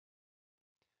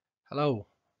Hello,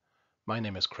 my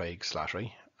name is Craig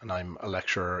Slattery and I'm a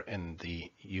lecturer in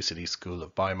the UCD School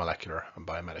of Biomolecular and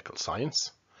Biomedical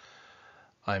Science.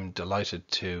 I'm delighted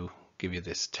to give you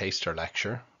this taster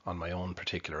lecture on my own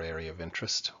particular area of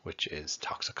interest, which is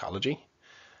toxicology.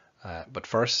 But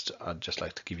first, I'd just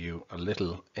like to give you a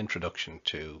little introduction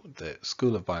to the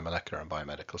School of Biomolecular and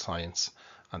Biomedical Science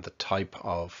and the type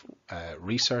of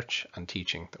research and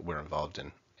teaching that we're involved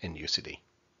in UCD.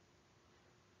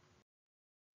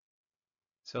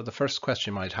 So the first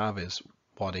question you might have is,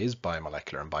 what is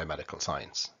biomolecular and biomedical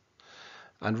science?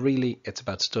 And really, it's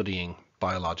about studying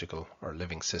biological or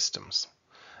living systems.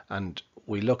 And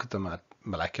we look at them at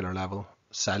molecular level,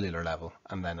 cellular level,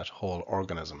 and then at whole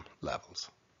organism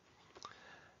levels.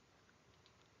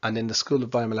 And in the School of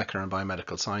Biomolecular and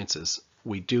Biomedical Sciences,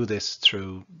 we do this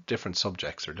through different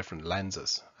subjects or different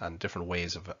lenses and different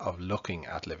ways of looking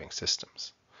at living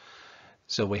systems.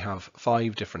 So we have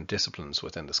 5 different disciplines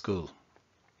within the school.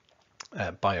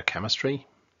 Biochemistry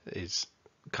is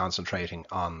concentrating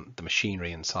on the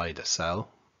machinery inside a cell,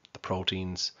 the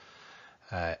proteins,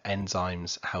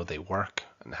 enzymes, how they work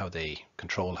and how they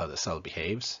control how the cell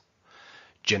behaves.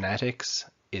 Genetics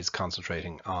is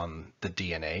concentrating on the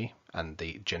DNA and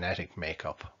the genetic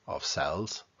makeup of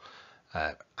cells,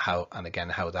 how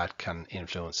that can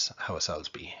influence how a cell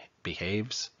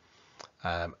behaves.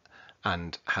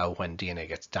 And how when DNA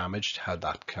gets damaged, how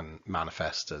that can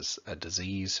manifest as a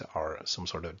disease or some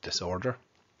sort of disorder.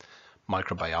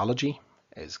 Microbiology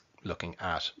is looking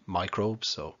at microbes,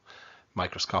 so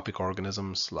microscopic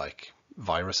organisms like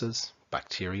viruses,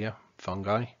 bacteria,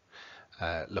 fungi,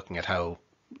 looking at how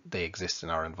they exist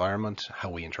in our environment, how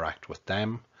we interact with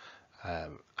them,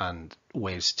 and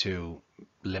ways to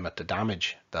limit the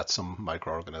damage that some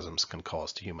microorganisms can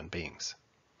cause to human beings.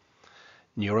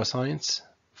 Neuroscience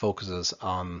focuses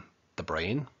on the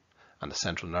brain and the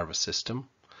central nervous system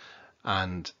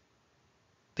and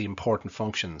the important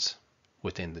functions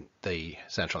within the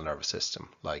central nervous system,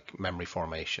 like memory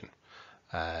formation,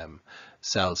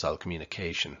 cell-cell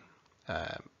communication,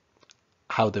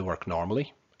 how they work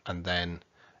normally, and then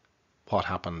what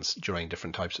happens during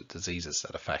different types of diseases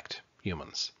that affect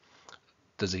humans.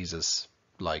 Diseases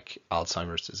like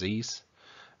Alzheimer's disease,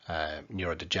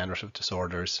 neurodegenerative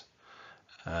disorders,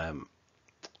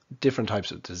 different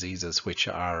types of diseases which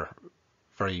are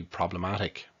very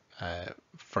problematic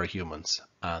for humans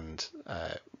and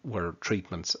where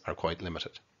treatments are quite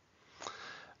limited.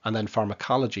 And then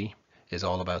pharmacology is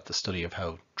all about the study of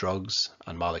how drugs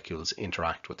and molecules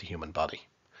interact with the human body.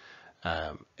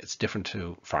 It's different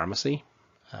to pharmacy.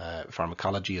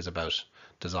 Pharmacology is about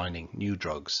designing new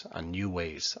drugs and new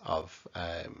ways of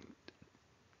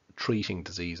treating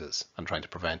diseases and trying to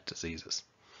prevent diseases.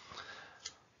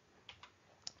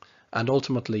 And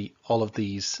ultimately, all of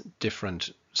these different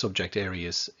subject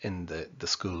areas in the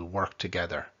school work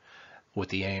together with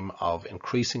the aim of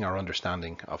increasing our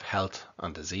understanding of health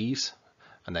and disease,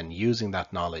 and then using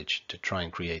that knowledge to try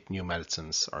and create new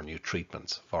medicines or new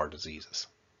treatments for diseases.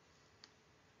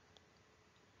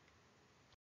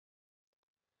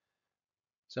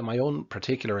 So my own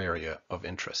particular area of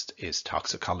interest is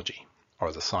toxicology,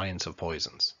 or the science of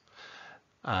poisons.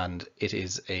 And it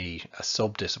is a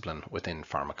sub-discipline within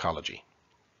pharmacology.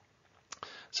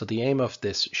 So the aim of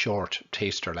this short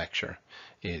taster lecture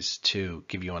is to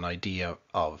give you an idea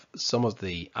of some of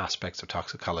the aspects of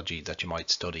toxicology that you might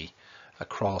study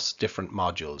across different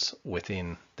modules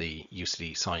within the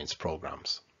UCD science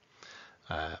programs.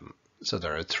 So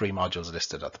there are 3 modules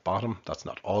listed at the bottom. That's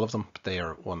not all of them, but they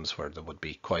are ones where there would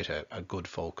be quite a good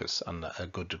focus and a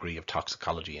good degree of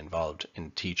toxicology involved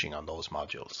in teaching on those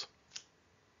modules.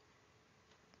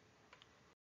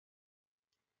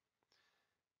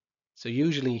 So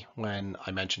usually when I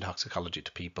mention toxicology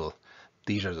to people,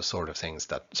 these are the sort of things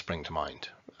that spring to mind.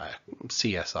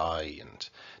 CSI and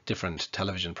different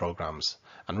television programs.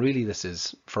 And really this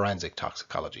is forensic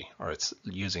toxicology, or it's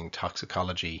using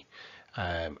toxicology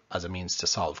as a means to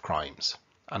solve crimes.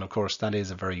 And of course that is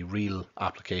a very real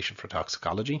application for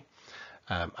toxicology.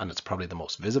 And it's probably the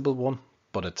most visible one,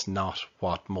 but it's not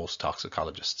what most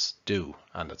toxicologists do.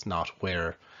 And it's not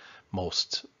where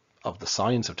most of the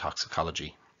science of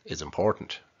toxicology is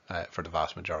important for the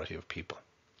vast majority of people.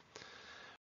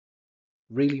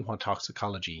 Really what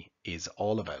toxicology is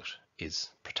all about is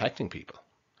protecting people,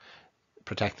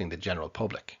 protecting the general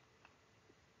public.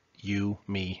 You,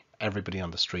 me, everybody on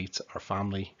the streets, our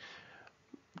family,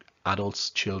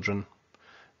 adults, children,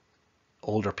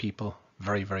 older people,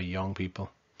 very, very young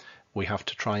people. We have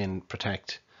to try and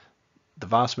protect the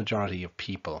vast majority of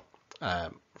people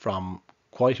from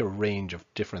quite a range of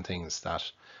different things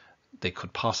that they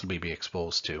could possibly be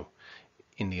exposed to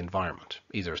in the environment,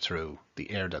 either through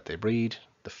the air that they breathe,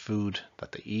 the food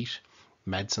that they eat,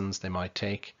 medicines they might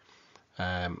take.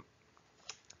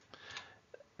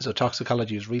 So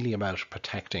toxicology is really about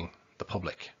protecting the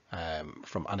public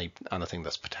from anything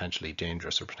that's potentially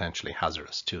dangerous or potentially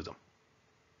hazardous to them.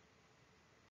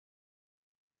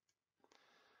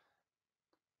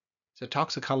 So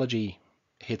toxicology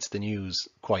hits the news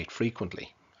quite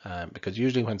frequently because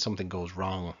usually when something goes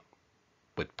wrong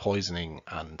with poisoning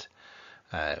and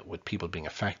with people being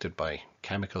affected by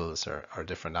chemicals or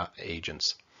different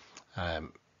agents,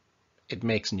 it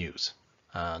makes news.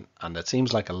 And it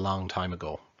seems like a long time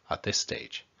ago at this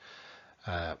stage.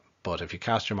 But if you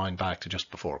cast your mind back to just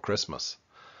before Christmas,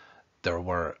 there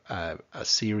were a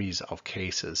series of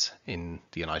cases in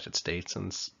the United States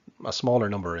and a smaller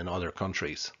number in other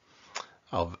countries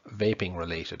of vaping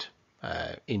related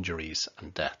injuries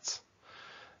and deaths.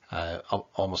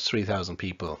 Almost 3,000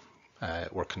 people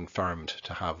were confirmed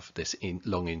to have this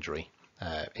lung injury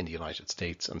in the United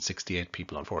States, and 68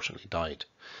 people unfortunately died.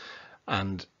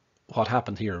 And what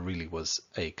happened here really was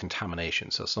a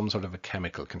contamination, so some sort of a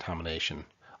chemical contamination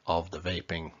of the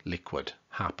vaping liquid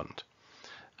happened.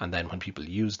 And then when people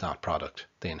used that product,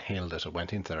 they inhaled it, it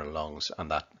went into their lungs, and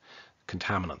that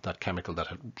contaminant, that chemical that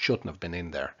shouldn't have been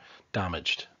in there,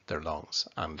 damaged their lungs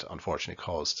and unfortunately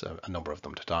caused a number of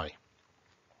them to die.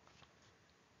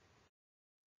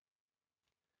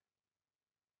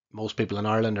 Most people in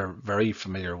Ireland are very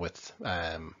familiar with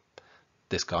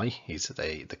this guy. He's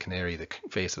the canary, the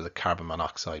face of the carbon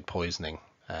monoxide poisoning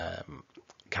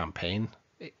campaign.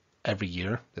 Every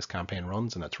year this campaign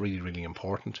runs, and it's really, really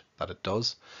important that it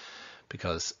does,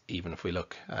 because even if we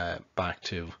look back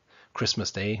to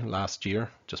Christmas Day last year,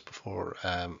 just before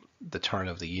the turn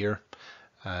of the year,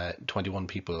 21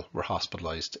 people were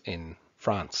hospitalized in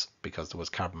France because there was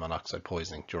carbon monoxide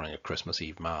poisoning during a Christmas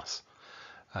Eve mass.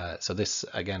 So this,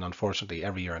 again, unfortunately,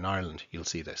 every year in Ireland you'll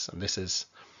see this, and this is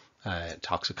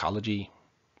toxicology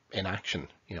in action,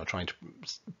 trying to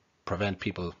prevent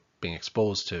people being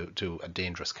exposed to a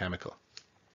dangerous chemical.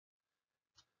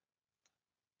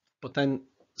 But then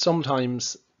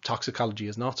sometimes toxicology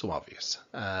is not so obvious,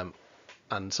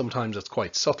 and sometimes it's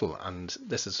quite subtle, and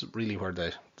this is really where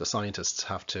the scientists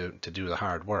have to do the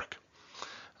hard work.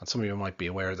 And some of you might be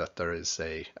aware that there is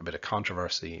a bit of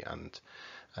controversy and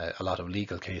a lot of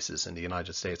legal cases in the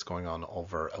United States going on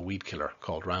over a weed killer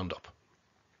called Roundup,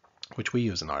 which we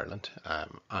use in Ireland,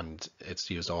 and it's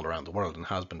used all around the world and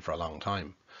has been for a long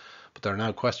time. But there are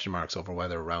now question marks over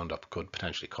whether Roundup could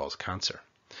potentially cause cancer.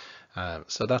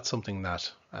 So that's something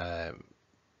that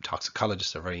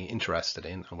toxicologists are very interested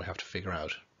in, and we have to figure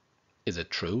out, is it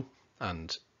true,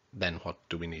 and then what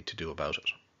do we need to do about it?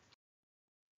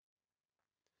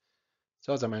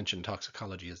 So as I mentioned,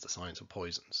 toxicology is the science of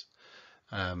poisons.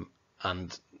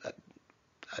 And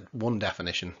one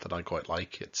definition that I quite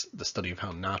like, it's the study of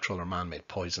how natural or man-made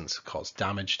poisons cause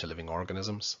damage to living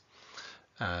organisms,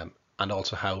 and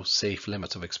also how safe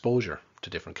limits of exposure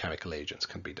to different chemical agents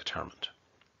can be determined.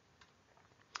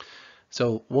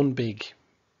 So one big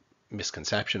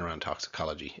misconception around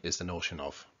toxicology is the notion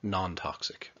of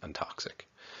non-toxic and toxic.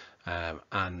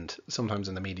 And sometimes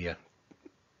in the media,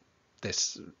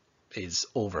 this is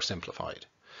oversimplified.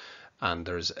 And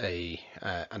there's an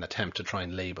attempt to try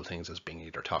and label things as being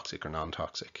either toxic or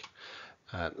non-toxic.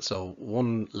 So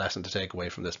one lesson to take away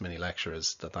from this mini lecture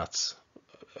is that that's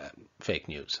fake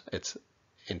news. It's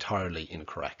entirely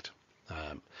incorrect.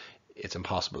 It's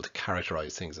impossible to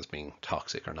characterize things as being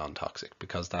toxic or non-toxic,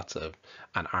 because that's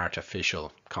an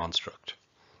artificial construct.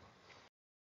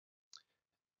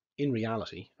 In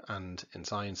reality and in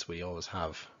science, we always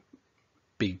have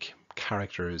big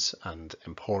characters and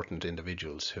important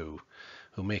individuals who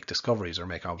make discoveries or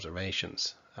make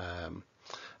observations.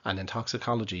 And in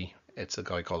toxicology, it's a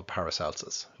guy called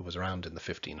Paracelsus, who was around in the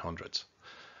 1500s.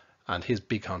 And his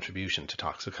big contribution to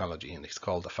toxicology, and he's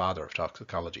called the father of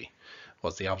toxicology,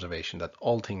 was the observation that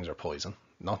all things are poison,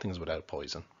 nothing's without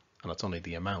poison, and it's only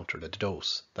the amount or the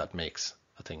dose that makes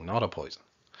a thing not a poison.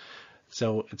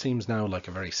 So it seems now like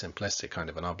a very simplistic kind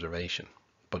of an observation,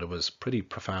 but it was pretty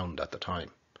profound at the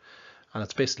time. And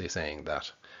it's basically saying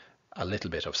that a little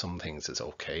bit of some things is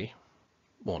okay,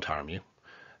 won't harm you,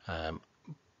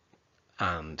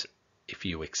 and if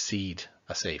you exceed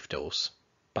a safe dose,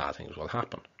 bad things will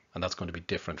happen. And that's going to be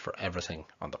different for everything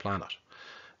on the planet.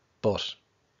 But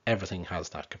everything has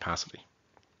that capacity.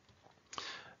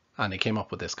 And he came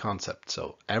up with this concept.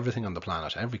 So everything on the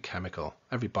planet, every chemical,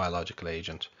 every biological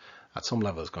agent, at some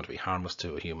level is going to be harmless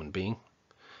to a human being,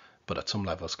 but at some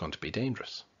level it's going to be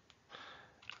dangerous.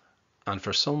 And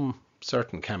for some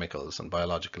certain chemicals and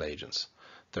biological agents,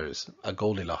 there's a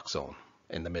Goldilocks zone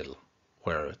in the middle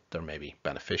where they're maybe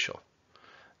beneficial.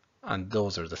 And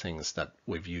those are the things that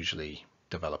we've usually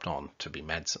developed on to be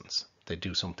medicines. They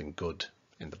do something good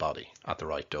in the body at the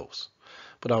right dose.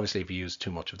 But obviously, if you use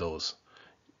too much of those,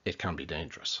 it can be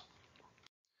dangerous.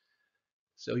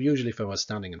 So usually if I was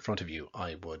standing in front of you,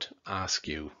 I would ask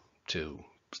you to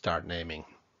start naming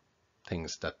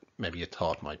things that maybe you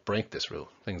thought might break this rule,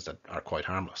 things that are quite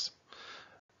harmless.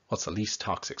 What's the least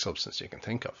toxic substance you can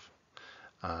think of?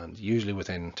 And usually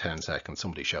within 10 seconds,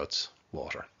 somebody shouts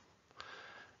water.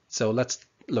 So let's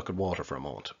look at water for a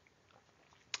moment.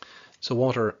 So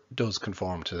water does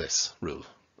conform to this rule,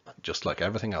 just like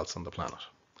everything else on the planet.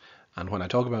 And when I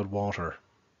talk about water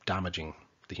damaging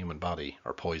the human body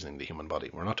or poisoning the human body,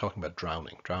 we're not talking about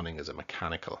drowning. Drowning is a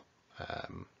mechanical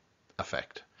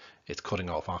effect. It's cutting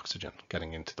off oxygen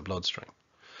getting into the bloodstream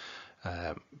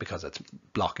because it's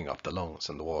blocking up the lungs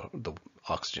and the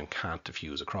oxygen can't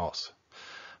diffuse across.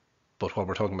 But what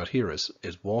we're talking about here is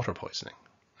water poisoning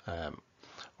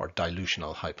or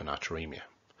dilutional hyponatremia.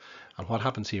 And what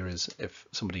happens here is if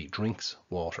somebody drinks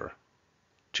water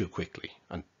too quickly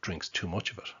and drinks too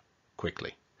much of it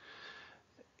quickly,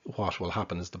 what will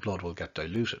happen is the blood will get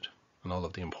diluted, and all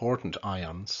of the important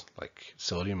ions like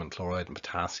sodium and chloride and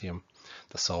potassium,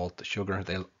 the salt, the sugar,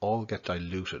 they'll all get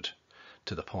diluted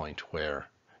to the point where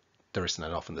there isn't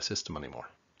enough in the system anymore.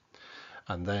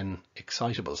 And then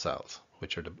excitable cells,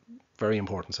 which are the very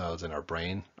important cells in our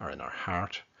brain or in our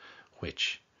heart,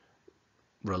 which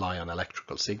rely on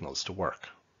electrical signals to work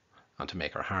and to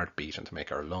make our heart beat and to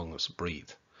make our lungs breathe,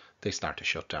 they start to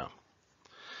shut down.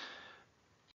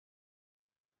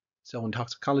 So in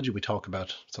toxicology, we talk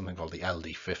about something called the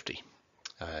LD50,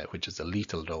 which is a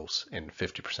lethal dose in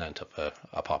 50% of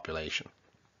a population.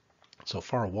 So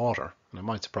for water, and it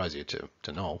might surprise you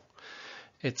to know,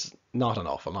 it's not an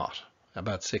awful lot,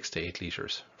 about 6 to 8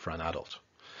 litres for an adult.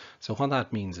 So what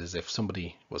that means is if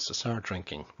somebody was to start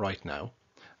drinking right now,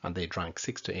 and they drank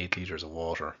 6 to 8 litres of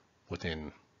water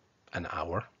within an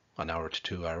hour to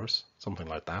 2 hours, something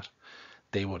like that,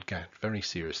 they would get very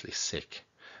seriously sick.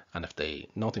 And if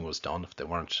nothing was done, if they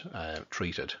weren't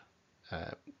treated,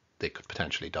 they could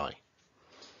potentially die.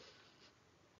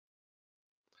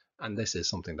 And this is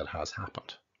something that has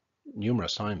happened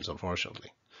numerous times,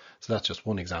 unfortunately. So that's just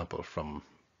one example from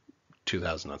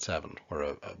 2007, where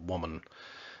a woman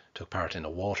took part in a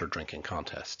water drinking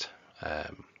contest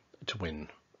to win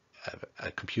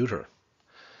a computer.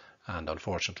 And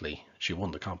unfortunately, she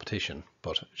won the competition,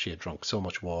 but she had drunk so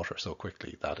much water so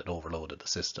quickly that it overloaded the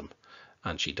system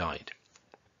and she died.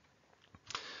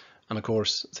 And of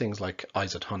course, things like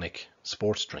isotonic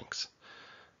sports drinks,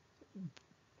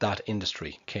 that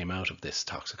industry came out of this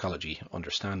toxicology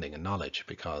understanding and knowledge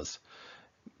because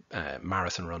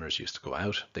marathon runners used to go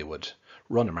out, they would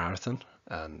run a marathon,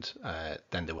 and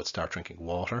then they would start drinking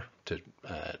water to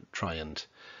try and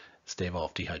stave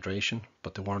off dehydration,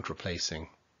 but they weren't replacing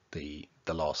the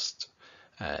lost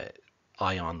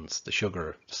ions, the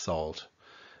sugar, the salt,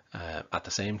 at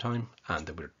the same time, and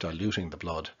they were diluting the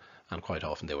blood, and quite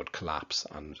often they would collapse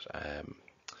and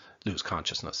lose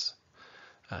consciousness.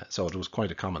 So it was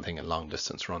quite a common thing in long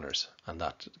distance runners, and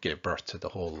that gave birth to the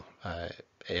whole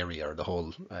area or the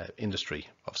whole industry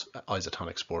of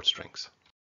isotonic sports drinks.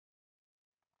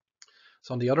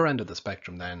 So on the other end of the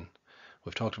spectrum then,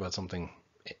 we've talked about something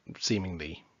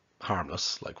seemingly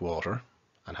harmless like water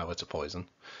and how it's a poison,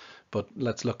 but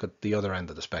let's look at the other end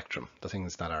of the spectrum, the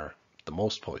things that are the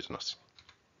most poisonous.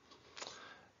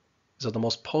 So the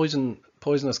most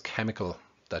poisonous chemical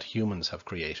that humans have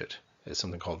created is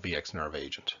something called VX nerve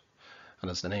agent. And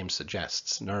as the name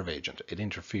suggests, nerve agent, it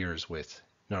interferes with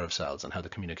nerve cells and how they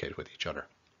communicate with each other.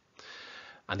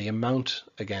 And the amount,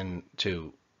 again,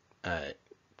 to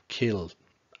kill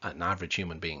an average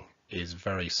human being is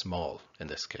very small in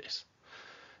this case.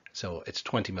 So it's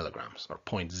 20 milligrams or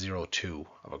 0.02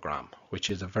 of a gram, which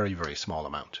is a very, very small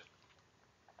amount.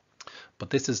 But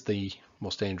this is the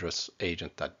most dangerous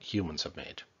agent that humans have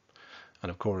made. And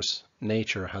of course,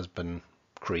 nature has been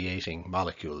creating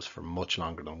molecules for much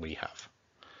longer than we have.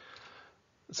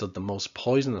 So the most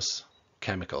poisonous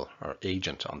chemical or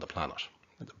agent on the planet,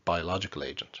 the biological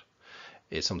agent,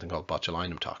 is something called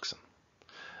botulinum toxin.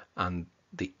 And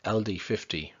the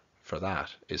LD50 for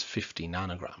that is 50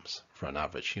 nanograms for an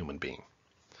average human being.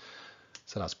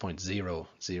 So that's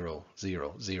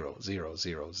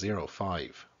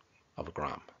 0.0000005 of a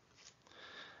gram.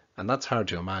 And that's hard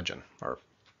to imagine or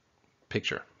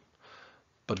picture.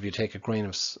 But if you take a grain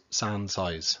of sand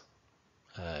size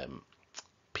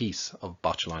piece of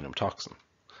botulinum toxin,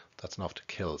 that's enough to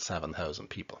kill 7,000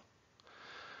 people.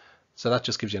 So that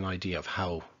just gives you an idea of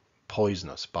how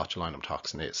poisonous botulinum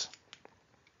toxin is.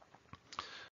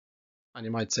 And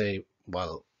you might say,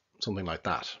 well, something like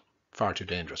that, far too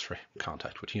dangerous for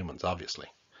contact with humans, obviously.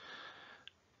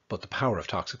 But the power of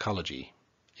toxicology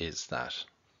is that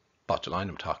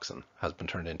botulinum toxin has been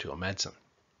turned into a medicine,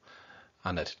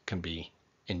 and it can be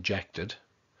injected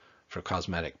for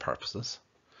cosmetic purposes,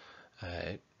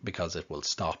 because it will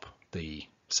stop the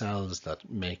cells that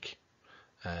make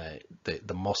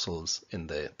the muscles in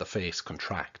the face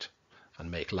contract and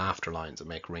make laughter lines and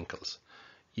make wrinkles.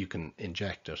 You can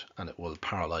inject it and it will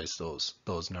paralyze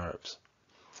those nerves.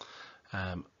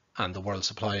 And the world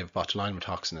supply of botulinum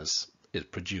toxin is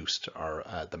produced, or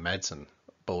the medicine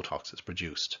Botox is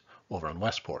produced over in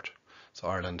Westport. So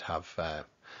Ireland have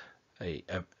a,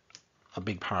 a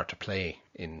big part to play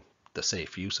in the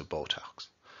safe use of Botox.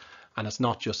 And it's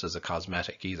not just as a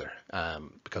cosmetic either,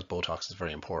 because Botox is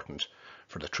very important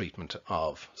for the treatment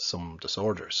of some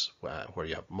disorders where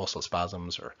you have muscle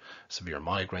spasms or severe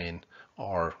migraine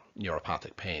or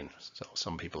neuropathic pain. So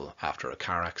some people, after a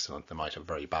car accident, they might have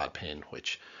very bad pain,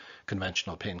 which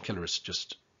conventional painkillers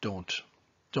just don't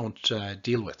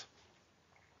deal with.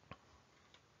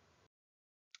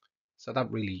 So that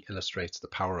really illustrates the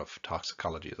power of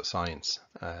toxicology as a science.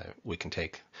 We can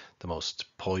take the most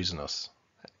poisonous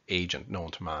agent known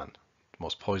to man, the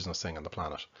most poisonous thing on the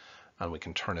planet, and we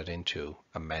can turn it into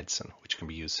a medicine which can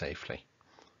be used safely.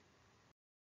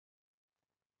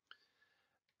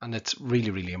 And it's really,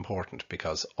 really important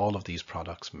because all of these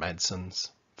products,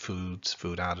 medicines, foods,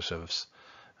 food additives,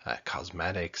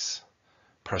 cosmetics,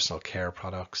 personal care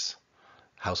products,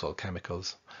 household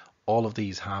chemicals, all of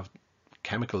these have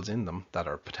chemicals in them that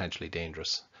are potentially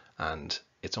dangerous. And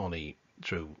it's only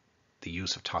through the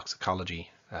use of toxicology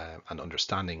and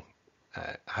understanding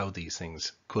how these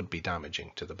things could be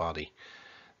damaging to the body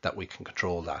that we can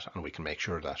control that, and we can make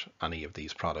sure that any of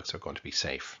these products are going to be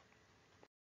safe.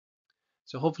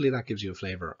 So hopefully that gives you a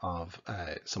flavour of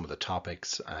some of the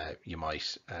topics you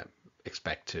might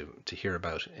expect to hear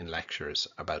about in lectures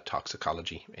about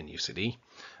toxicology in UCD.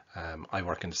 I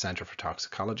work in the Centre for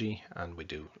Toxicology, and we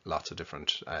do lots of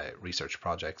different research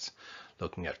projects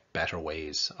looking at better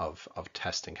ways of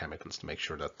testing chemicals to make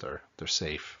sure that they're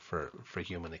safe for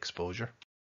human exposure.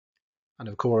 And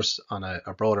of course, on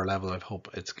a broader level, I hope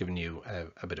it's given you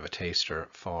a bit of a taster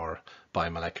for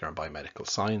biomolecular and biomedical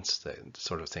science, the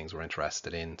sort of things we're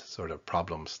interested in, the sort of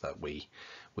problems that we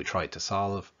try to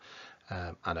solve.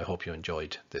 And I hope you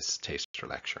enjoyed this taster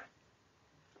lecture.